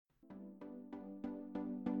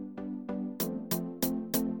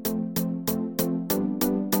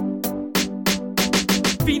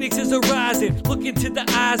Phoenixes are rising, look into the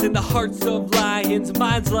eyes and the hearts of lions.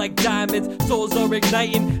 Minds like diamonds, souls are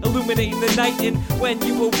igniting, illuminating the night. And when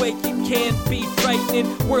you awake, you can't be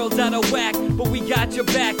frightening. World's out of whack, but we got your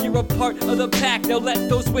back. You're a part of the pack, now let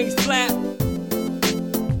those wings flap.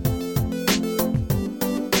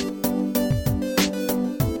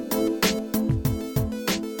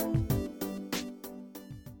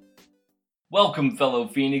 Welcome, fellow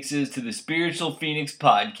Phoenixes, to the Spiritual Phoenix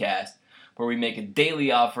Podcast, where we make a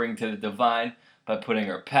daily offering to the divine by putting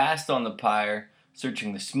our past on the pyre,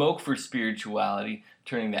 searching the smoke for spirituality,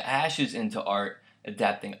 turning the ashes into art,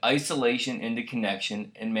 adapting isolation into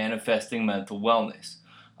connection, and manifesting mental wellness.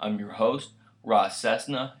 I'm your host,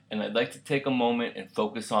 Cessna, and I'd like to take a moment and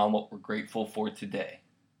focus on what we're grateful for today.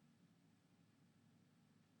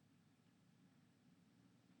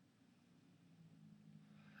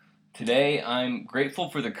 Today, I'm grateful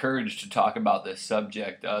for the courage to talk about this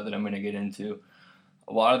subject that I'm going to get into.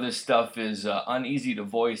 A lot of this stuff is uneasy to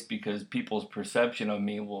voice because people's perception of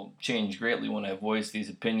me will change greatly when I voice these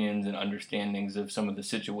opinions and understandings of some of the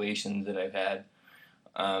situations that I've had.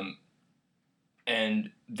 And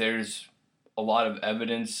there's a lot of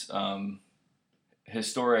evidence,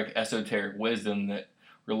 historic, esoteric wisdom that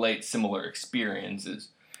relates similar experiences.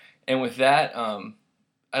 And with that,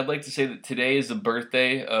 I'd like to say that today is the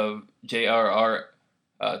birthday of J.R.R.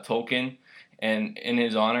 Tolkien, and in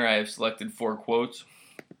his honor, I have selected 4 quotes.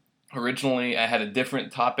 Originally, I had a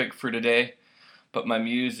different topic for today, but my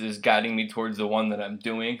muse is guiding me towards the one that I'm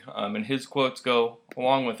doing, and his quotes go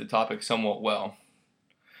along with the topic somewhat well.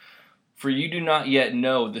 For you do not yet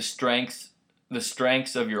know the strengths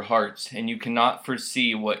of your hearts, and you cannot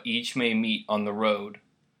foresee what each may meet on the road.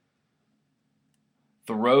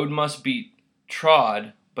 The road must be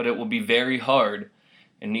trod, but it will be very hard,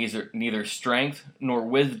 and neither strength nor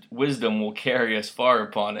wisdom will carry us far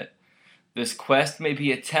upon it. This quest may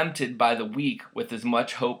be attempted by the weak with as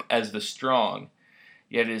much hope as the strong,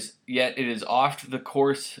 yet it is oft the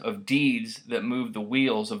course of deeds that move the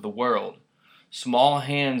wheels of the world. Small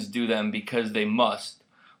hands do them because they must,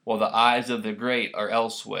 while the eyes of the great are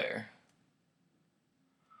elsewhere.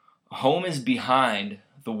 Home is behind,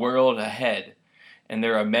 the world ahead, and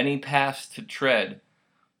there are many paths to tread,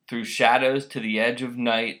 through shadows to the edge of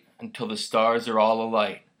night, until the stars are all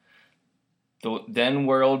alight. The then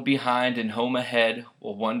world behind and home ahead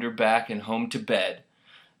will wander back and home to bed.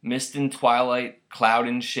 Mist and twilight, cloud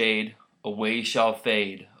and shade, away shall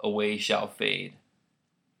fade, away shall fade.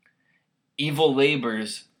 Evil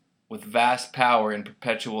labors with vast power and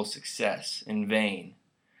perpetual success in vain,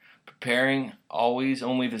 preparing always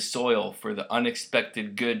only the soil for the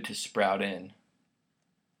unexpected good to sprout in.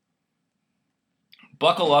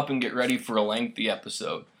 Buckle up and get ready for a lengthy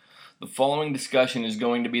episode. The following discussion is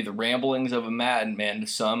going to be the ramblings of a madman to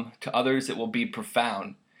some, to others it will be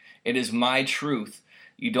profound. It is my truth.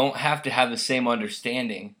 You don't have to have the same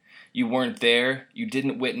understanding. You weren't there, you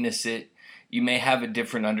didn't witness it, you may have a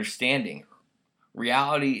different understanding.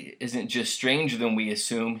 Reality isn't just stranger than we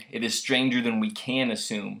assume, it is stranger than we can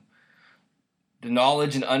assume. The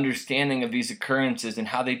knowledge and understanding of these occurrences and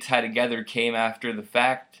how they tie together came after the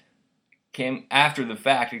fact,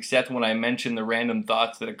 except when I mentioned the random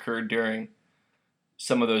thoughts that occurred during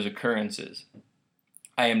some of those occurrences.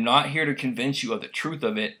 I am not here to convince you of the truth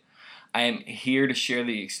of it. I am here to share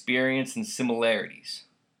the experience and similarities.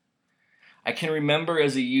 I can remember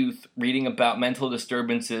as a youth reading about mental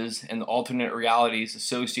disturbances and the alternate realities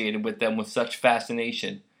associated with them with such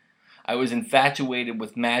fascination. I was infatuated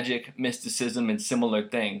with magic, mysticism, and similar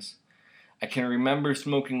things. I can remember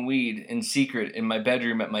smoking weed in secret in my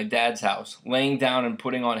bedroom at my dad's house, laying down and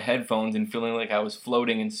putting on headphones and feeling like I was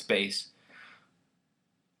floating in space.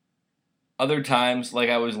 Other times, like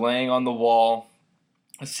I was laying on the wall,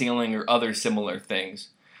 a ceiling, or other similar things.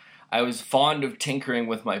 I was fond of tinkering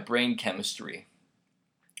with my brain chemistry.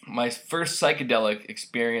 My first psychedelic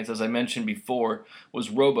experience, as I mentioned before, was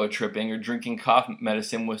robo-tripping or drinking cough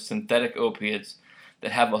medicine with synthetic opiates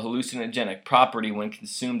that have a hallucinogenic property when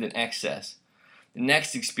consumed in excess. The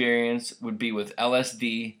next experience would be with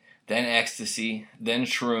LSD, then ecstasy, then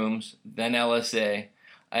shrooms, then LSA.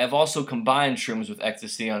 I have also combined shrooms with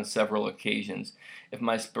ecstasy on several occasions, if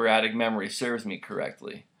my sporadic memory serves me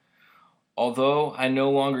correctly. Although I no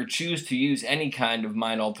longer choose to use any kind of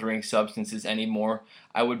mind-altering substances anymore,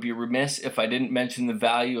 I would be remiss if I didn't mention the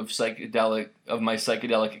value of my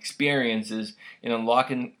psychedelic experiences in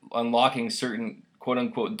unlocking certain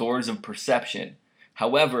quote-unquote doors of perception.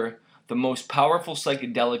 However, the most powerful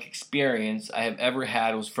psychedelic experience I have ever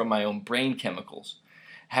had was from my own brain chemicals.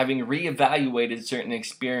 Having reevaluated certain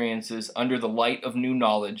experiences under the light of new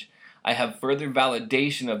knowledge, I have further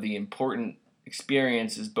validation of the important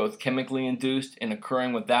experience is both chemically induced and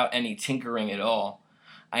occurring without any tinkering at all.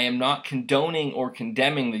 I am not condoning or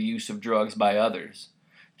condemning the use of drugs by others,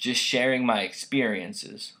 just sharing my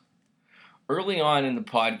experiences. Early on in the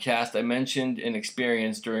podcast, I mentioned an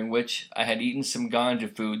experience during which I had eaten some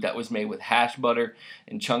ganja food that was made with hash butter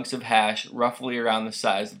and chunks of hash roughly around the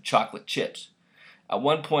size of chocolate chips. At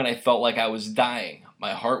one point, I felt like I was dying.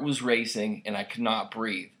 My heart was racing, and I could not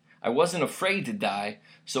breathe. I wasn't afraid to die,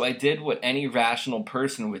 so I did what any rational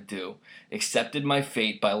person would do, accepted my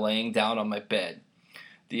fate by laying down on my bed.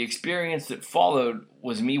 The experience that followed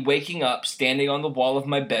was me waking up, standing on the wall of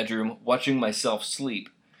my bedroom, watching myself sleep.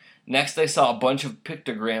 Next, I saw a bunch of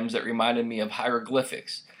pictograms that reminded me of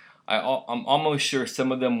hieroglyphics. I'm almost sure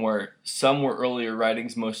some were earlier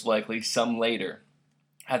writings, most likely, some later.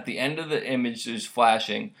 At the end of the images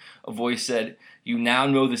flashing, a voice said, "You now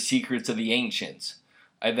know the secrets of the ancients."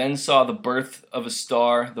 I then saw the birth of a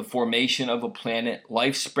star, the formation of a planet,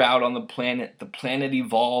 life sprout on the planet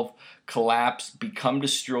evolve, collapse, become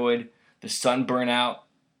destroyed, the sun burn out,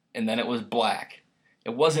 and then it was black.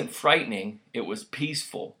 It wasn't frightening, it was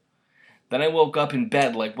peaceful. Then I woke up in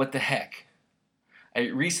bed like, what the heck? I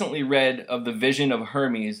recently read of the vision of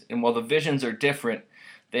Hermes, and while the visions are different,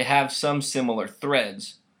 they have some similar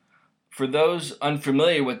threads. For those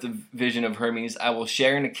unfamiliar with the vision of Hermes, I will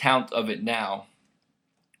share an account of it now.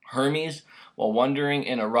 Hermes, while wandering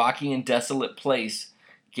in a rocky and desolate place,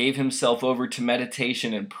 gave himself over to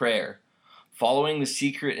meditation and prayer. Following the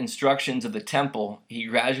secret instructions of the temple, he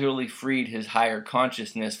gradually freed his higher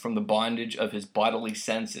consciousness from the bondage of his bodily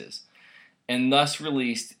senses, and thus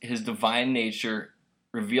released his divine nature,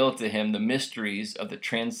 revealed to him the mysteries of the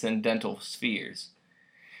transcendental spheres.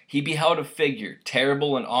 He beheld a figure,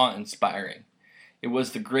 terrible and awe-inspiring. It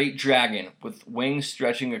was the great dragon, with wings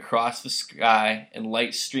stretching across the sky and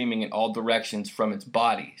light streaming in all directions from its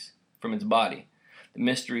body. The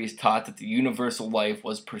mysteries taught that the universal life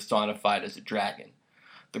was personified as a dragon.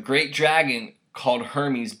 The great dragon called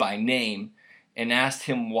Hermes by name and asked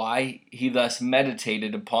him why he thus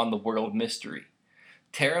meditated upon the world mystery.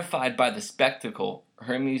 Terrified by the spectacle,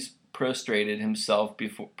 Hermes prostrated himself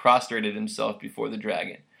before the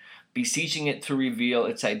dragon, beseeching it to reveal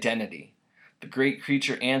its identity. The great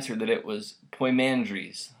creature answered that it was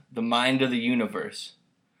Poimandres, the mind of the universe,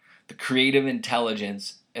 the creative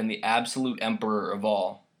intelligence, and the absolute emperor of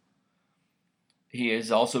all. He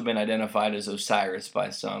has also been identified as Osiris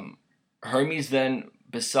by some. Hermes then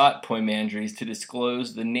besought Poimandres to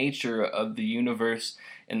disclose the nature of the universe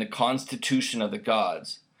and the constitution of the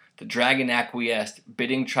gods. The dragon acquiesced,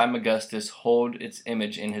 bidding Trismegistus hold its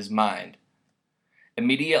image in his mind.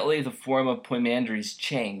 Immediately the form of Poimandres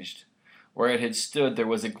changed. Where it had stood there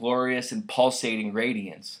was a glorious and pulsating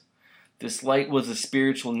radiance. This light was the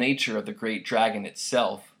spiritual nature of the great dragon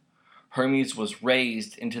itself. Hermes was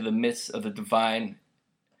raised into the midst of the divine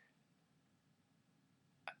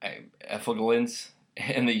effulgence,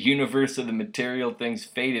 and the universe of the material things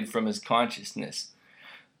faded from his consciousness.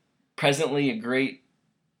 Presently a great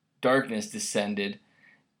darkness descended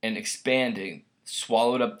and expanding,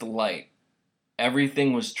 swallowed up the light.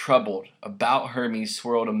 Everything was troubled. About Hermes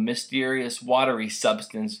swirled a mysterious watery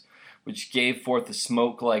substance which gave forth a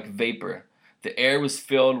smoke-like vapor. The air was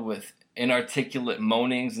filled with inarticulate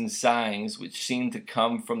moanings and sighings which seemed to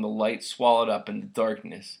come from the light swallowed up in the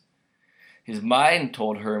darkness. His mind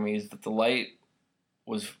told Hermes that the light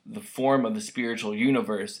was the form of the spiritual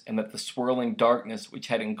universe and that the swirling darkness which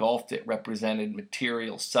had engulfed it represented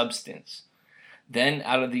material substance. Then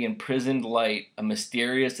out of the imprisoned light a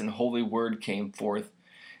mysterious and holy word came forth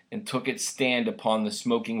and took its stand upon the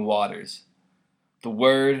smoking waters. The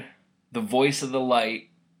word, the voice of the light,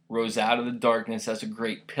 rose out of the darkness as a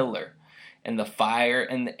great pillar, and the fire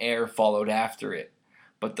and the air followed after it.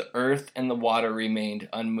 But the earth and the water remained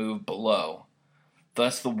unmoved below.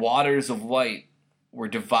 Thus the waters of light were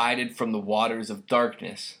divided from the waters of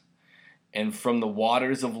darkness, and from the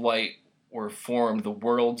waters of light were formed the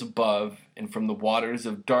worlds above, and from the waters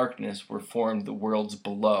of darkness were formed the worlds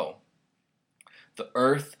below. The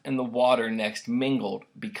earth and the water next mingled,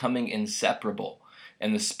 becoming inseparable,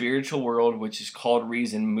 and the spiritual world which is called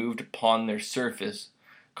reason moved upon their surface,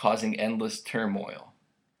 causing endless turmoil.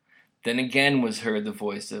 Then again was heard the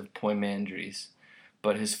voice of Poimandres,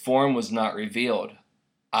 but his form was not revealed.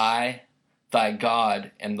 I, thy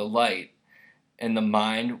God, am the light, and the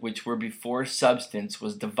mind which were before substance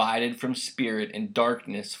was divided from spirit and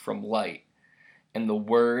darkness from light. And the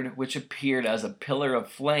word which appeared as a pillar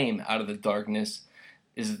of flame out of the darkness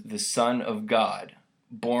is the Son of God,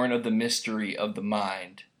 born of the mystery of the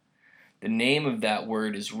mind. The name of that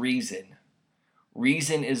word is reason.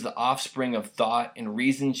 Reason is the offspring of thought, and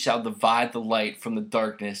reason shall divide the light from the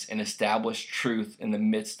darkness and establish truth in the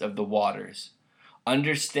midst of the waters.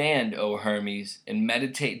 Understand, O Hermes, and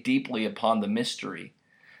meditate deeply upon the mystery.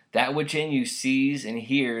 That which in you sees and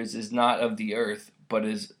hears is not of the earth, but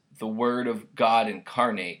is the word of God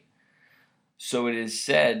incarnate. So it is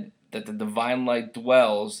said that the divine light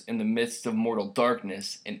dwells in the midst of mortal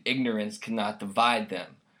darkness, and ignorance cannot divide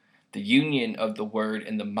them. The union of the word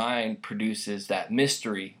and the mind produces that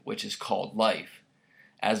mystery which is called life.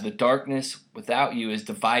 As the darkness without you is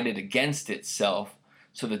divided against itself,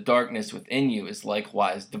 so the darkness within you is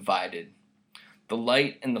likewise divided. The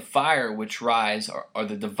light and the fire which rise are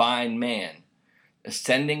the divine man,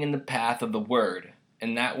 ascending in the path of the word,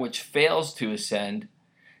 and that which fails to ascend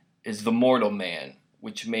is the mortal man,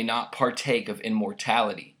 which may not partake of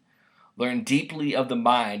immortality. Learn deeply of the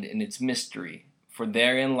mind and its mystery, for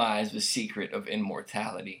therein lies the secret of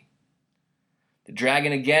immortality. The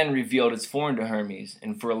dragon again revealed its form to Hermes,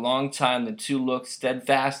 and for a long time the two looked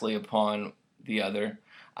steadfastly upon the other,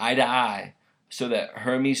 eye to eye, so that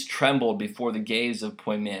Hermes trembled before the gaze of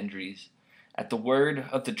Poimandres. At the word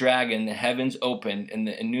of the dragon the heavens opened, and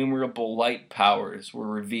the innumerable light powers were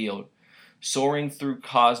revealed, soaring through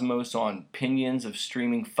cosmos on pinions of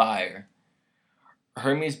streaming fire.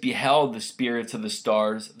 Hermes beheld the spirits of the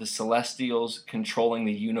stars, the celestials controlling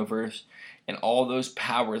the universe, and all those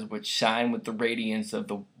powers which shine with the radiance of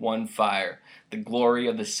the one fire, the glory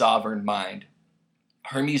of the sovereign mind.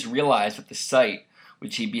 Hermes realized that the sight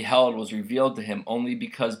which he beheld was revealed to him only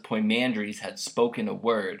because Poimandres had spoken a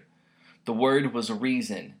word. The word was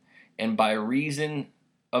reason, and by reason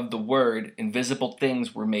of the word invisible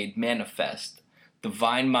things were made manifest.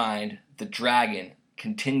 Divine mind, the dragon,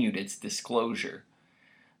 continued its disclosure.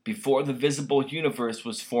 Before the visible universe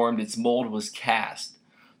was formed, its mold was cast.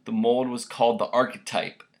 The mold was called the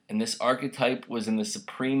archetype, and this archetype was in the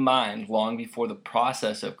supreme mind long before the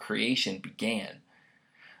process of creation began.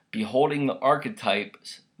 Beholding the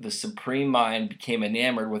archetypes, the supreme mind became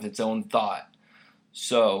enamored with its own thought.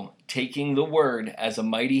 So, taking the word as a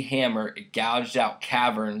mighty hammer, it gouged out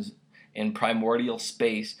caverns in primordial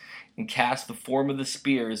space and cast the form of the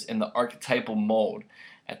spears in the archetypal mold,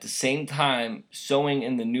 at the same time sowing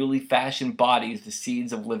in the newly fashioned bodies the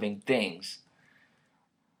seeds of living things.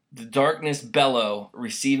 The darkness bellow,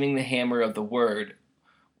 receiving the hammer of the word,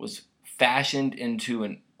 was fashioned into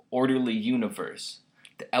an orderly universe.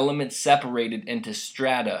 The elements separated into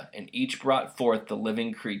strata, and each brought forth the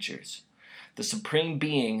living creatures. The supreme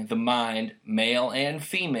being, the mind, male and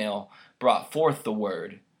female, brought forth the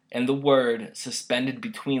word, and the word, suspended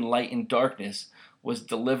between light and darkness, was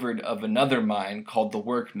delivered of another mind called the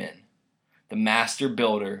workman, the master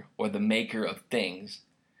builder, or the maker of things.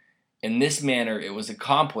 In this manner it was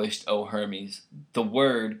accomplished, O Hermes. The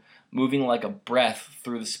word, moving like a breath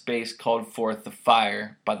through the space, called forth the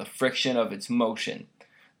fire by the friction of its motion.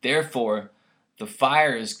 Therefore, the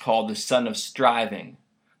fire is called the son of striving.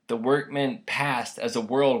 The workman passed as a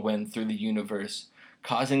whirlwind through the universe,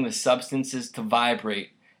 causing the substances to vibrate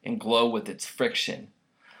and glow with its friction.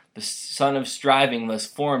 The son of striving thus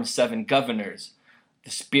formed 7 governors,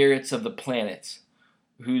 the spirits of the planets,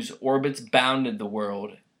 whose orbits bounded the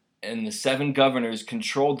world, and the 7 governors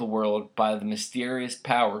controlled the world by the mysterious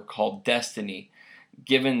power called destiny,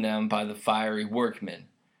 given them by the fiery workman.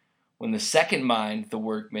 When the second mind, the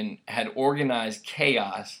workman, had organized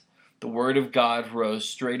chaos, the word of God rose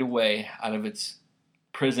straightway out of its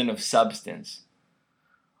prison of substance,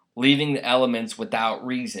 leaving the elements without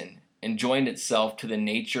reason, and joined itself to the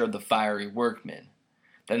nature of the fiery workman.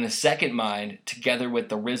 Then the second mind, together with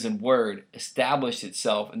the risen word, established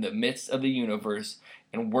itself in the midst of the universe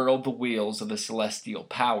and whirled the wheels of the celestial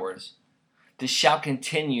powers. This shall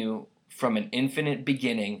continue from an infinite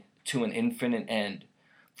beginning to an infinite end,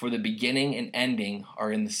 for the beginning and ending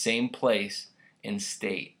are in the same place and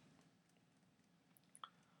state.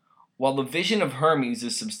 While the vision of Hermes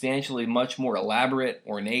is substantially much more elaborate,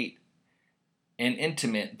 ornate, and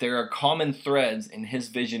intimate, there are common threads in his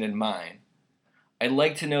vision and mine. I'd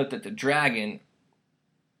like to note that the dragon,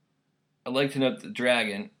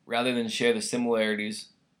 rather than share the similarities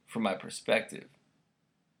from my perspective.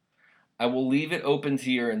 I will leave it open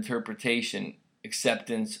to your interpretation,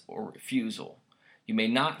 acceptance, or refusal. You may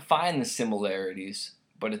not find the similarities,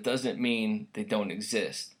 but it doesn't mean they don't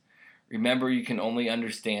exist. Remember, you can only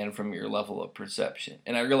understand from your level of perception.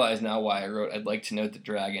 And I realize now why I wrote, I'd like to note the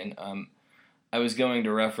dragon. I was going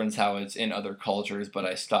to reference how it's in other cultures, but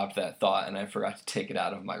I stopped that thought and I forgot to take it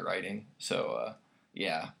out of my writing. So,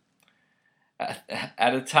 yeah.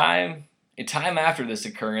 At a time after this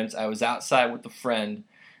occurrence, I was outside with a friend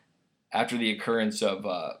after the occurrence of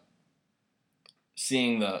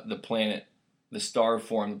seeing the planet, the star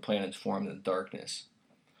form, the planets form in the darkness.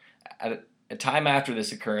 At a time after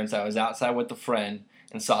this occurrence, I was outside with a friend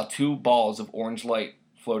and saw two balls of orange light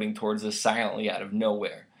floating towards us silently out of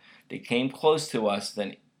nowhere. They came close to us,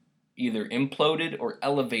 then either imploded or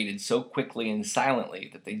elevated so quickly and silently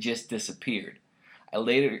that they just disappeared. I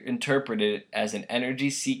later interpreted it as an energy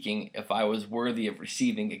seeking if I was worthy of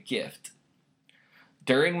receiving a gift.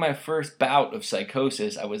 During my first bout of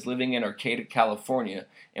psychosis, I was living in Arcata, California,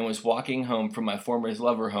 and was walking home from my former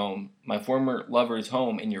lover's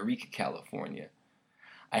home in Eureka, California.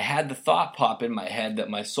 I had the thought pop in my head that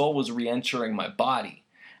my soul was re-entering my body.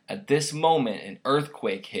 At this moment, an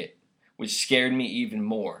earthquake hit, which scared me even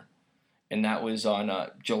more, and that was on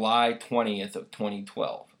July 20th of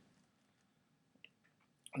 2012.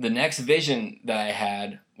 The next vision that I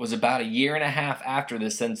had was about a year and a half after the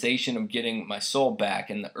sensation of getting my soul back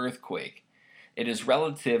in the earthquake. It is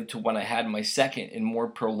relative to when I had my second and more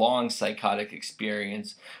prolonged psychotic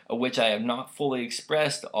experience, of which I have not fully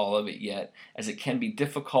expressed all of it yet, as it can be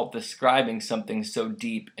difficult describing something so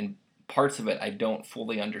deep and parts of it I don't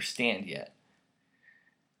fully understand yet.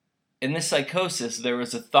 In this psychosis, there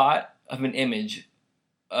was a thought of an image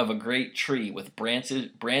of a great tree with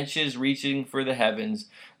branches reaching for the heavens,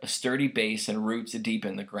 a sturdy base, and roots deep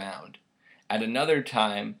in the ground. At another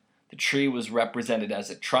time, the tree was represented as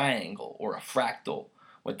a triangle or a fractal.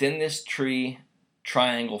 Within this tree,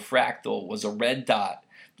 triangle, fractal was a red dot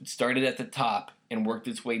that started at the top and worked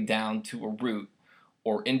its way down to a root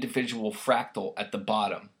or individual fractal at the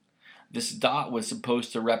bottom. This dot was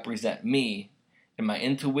supposed to represent me, and my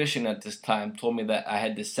intuition at this time told me that I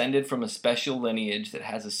had descended from a special lineage that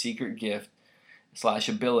has a secret gift /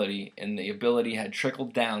 ability, and the ability had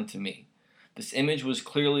trickled down to me. This image was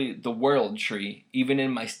clearly the world tree. Even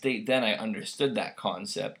in my state then, I understood that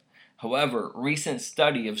concept. However, recent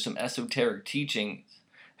study of some esoteric teachings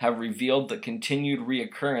have revealed the continued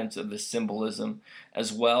reoccurrence of this symbolism,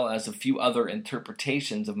 as well as a few other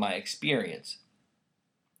interpretations of my experience.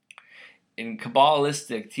 In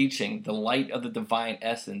Kabbalistic teaching, the light of the divine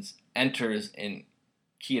essence enters in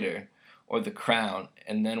Keter, or the crown,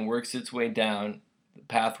 and then works its way down the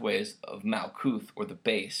pathways of Malkuth, or the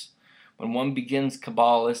base. When one begins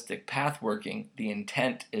Kabbalistic pathworking, the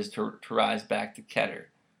intent is to rise back to Keter.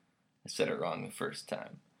 I said it wrong the first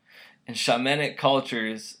time. In shamanic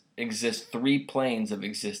cultures exist three planes of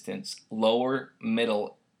existence: lower,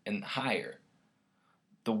 middle, and higher.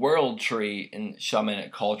 The world tree in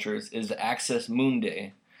shamanic cultures is the axis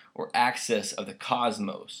mundi, or axis of the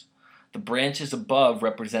cosmos. The branches above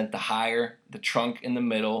represent the higher, the trunk, the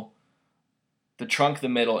middle,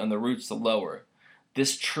 and the roots the lower.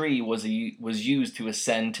 This tree was used to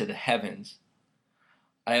ascend to the heavens.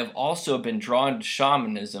 I have also been drawn to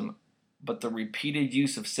shamanism, but the repeated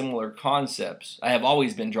use of similar concepts. I have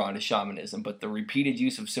always been drawn to shamanism, but the repeated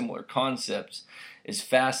use of similar concepts is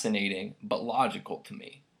fascinating but logical to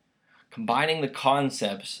me. Combining the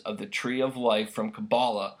concepts of the tree of life from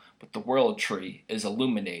Kabbalah with the world tree is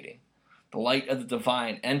illuminating. The light of the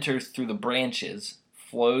divine enters through the branches,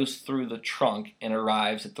 flows through the trunk, and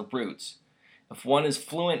arrives at the roots. If one is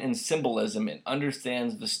fluent in symbolism and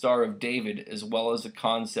understands the Star of David, as well as the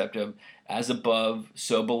concept of as above,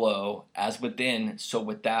 so below, as within, so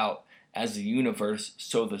without, as the universe,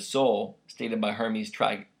 so the soul, stated by Hermes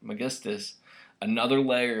Trismegistus, another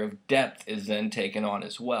layer of depth is then taken on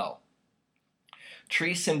as well.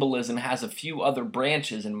 Tree symbolism has a few other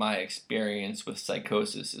branches in my experience with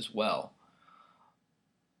psychosis as well.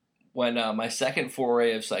 When my second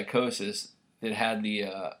foray of psychosis that had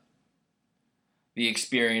the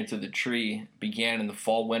experience of the tree began in the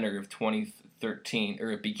fall-winter of 2013,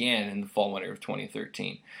 or it began in the fall-winter of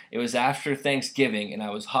 2013. It was after Thanksgiving, and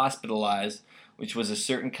I was hospitalized, which was a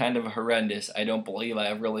certain kind of horrendous I don't believe I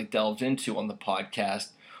have really delved into on the podcast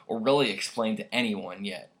or really explained to anyone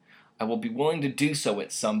yet. I will be willing to do so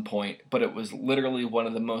at some point, but it was literally one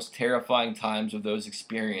of the most terrifying times of those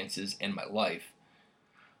experiences in my life.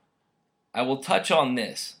 I will touch on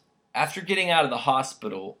this. After getting out of the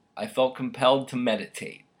hospital, I felt compelled to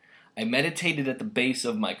meditate. I meditated at the base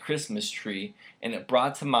of my Christmas tree, and it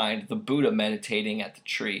brought to mind the Buddha meditating at the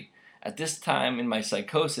tree. At this time in my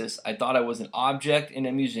psychosis, I thought I was an object in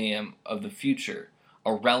a museum of the future,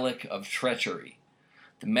 a relic of treachery.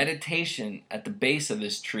 The meditation at the base of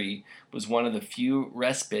this tree was one of the few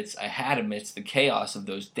respites I had amidst the chaos of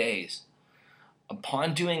those days.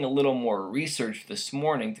 Upon doing a little more research this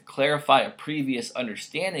morning to clarify a previous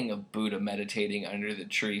understanding of Buddha meditating under the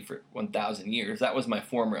tree for 1,000 years, that was my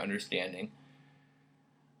former understanding,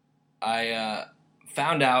 I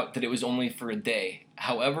found out that it was only for a day.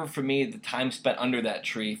 However, for me, the time spent under that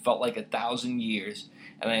tree felt like 1,000 years,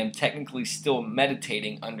 and I am technically still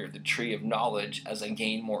meditating under the tree of knowledge as I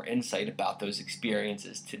gain more insight about those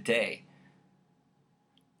experiences today.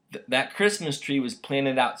 That Christmas tree was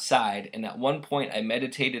planted outside, and at one point I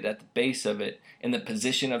meditated at the base of it in the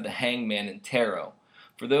position of the hangman in tarot.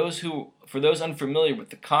 For those unfamiliar with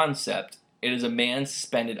the concept, it is a man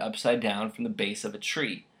suspended upside down from the base of a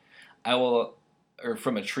tree. Or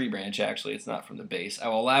from a tree branch, actually, it's not from the base. I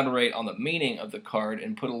will elaborate on the meaning of the card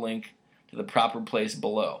and put a link to the proper place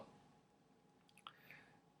below.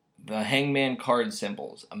 The hangman card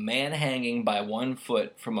symbols: a man hanging by 1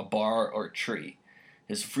 foot from a bar or tree.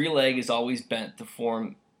 His free leg is always bent to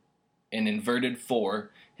form an inverted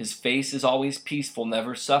 4. His face is always peaceful,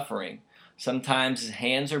 never suffering. Sometimes his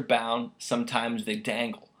hands are bound, sometimes they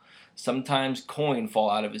dangle. Sometimes coin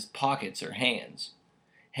fall out of his pockets or hands.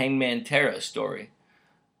 Hangman Tarot story.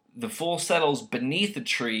 The fool settles beneath a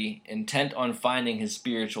tree, intent on finding his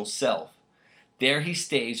spiritual self. There he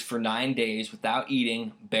stays for 9 days without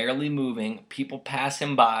eating, barely moving. People pass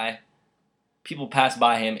by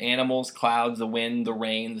him, animals, clouds, the wind, the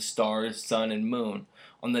rain, the stars, sun, and moon.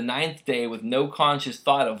 On the 9th day, with no conscious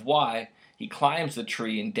thought of why, he climbs the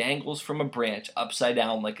tree and dangles from a branch upside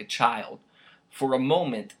down like a child. For a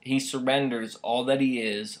moment, he surrenders all that he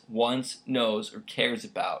is, wants, knows, or cares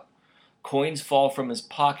about. Coins fall from his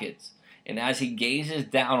pockets, and as he gazes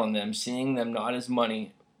down on them, seeing them not as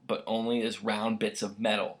money, but only as round bits of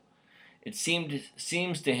metal, it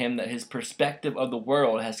seems to him that his perspective of the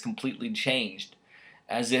world has completely changed,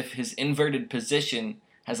 as if his inverted position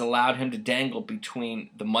has allowed him to dangle between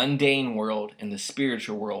the mundane world and the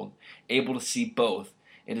spiritual world, able to see both.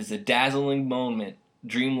 It is a dazzling moment,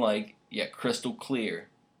 dreamlike, yet crystal clear.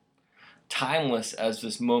 Timeless as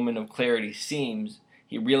this moment of clarity seems,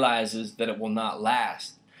 he realizes that it will not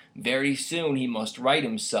last. Very soon he must right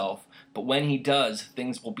himself, but when he does,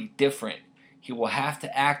 things will be different. He will have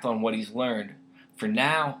to act on what he's learned. For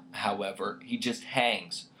now, however, he just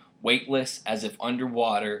hangs, weightless as if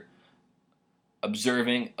underwater,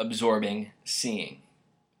 observing, absorbing, seeing.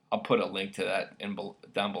 I'll put a link to that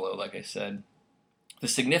down below, like I said. The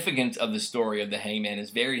significance of the story of the hangman is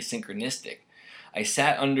very synchronistic. I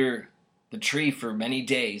sat under the tree for many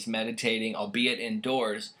days, meditating, albeit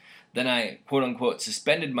indoors. Then I, quote-unquote,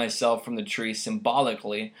 suspended myself from the tree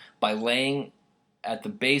symbolically by laying at the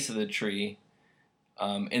base of the tree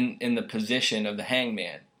in the position of the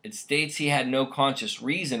hangman. It states he had no conscious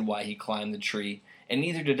reason why he climbed the tree, and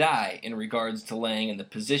neither did I in regards to laying in the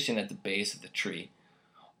position at the base of the tree.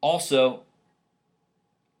 Also,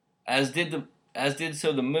 as did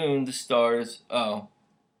so the moon, the stars.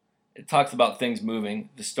 It talks about things moving.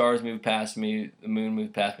 The stars move past me, the moon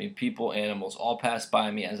moved past me, people, animals, all pass by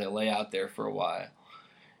me as I lay out there for a while.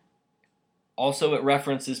 Also, it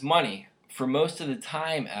references money. For most of the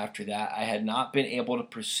time after that, I had not been able to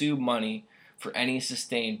pursue money for any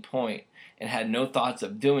sustained point, and had no thoughts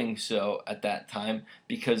of doing so at that time,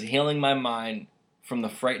 because healing my mind from the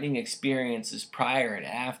frightening experiences prior and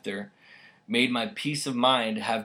after made my peace of mind have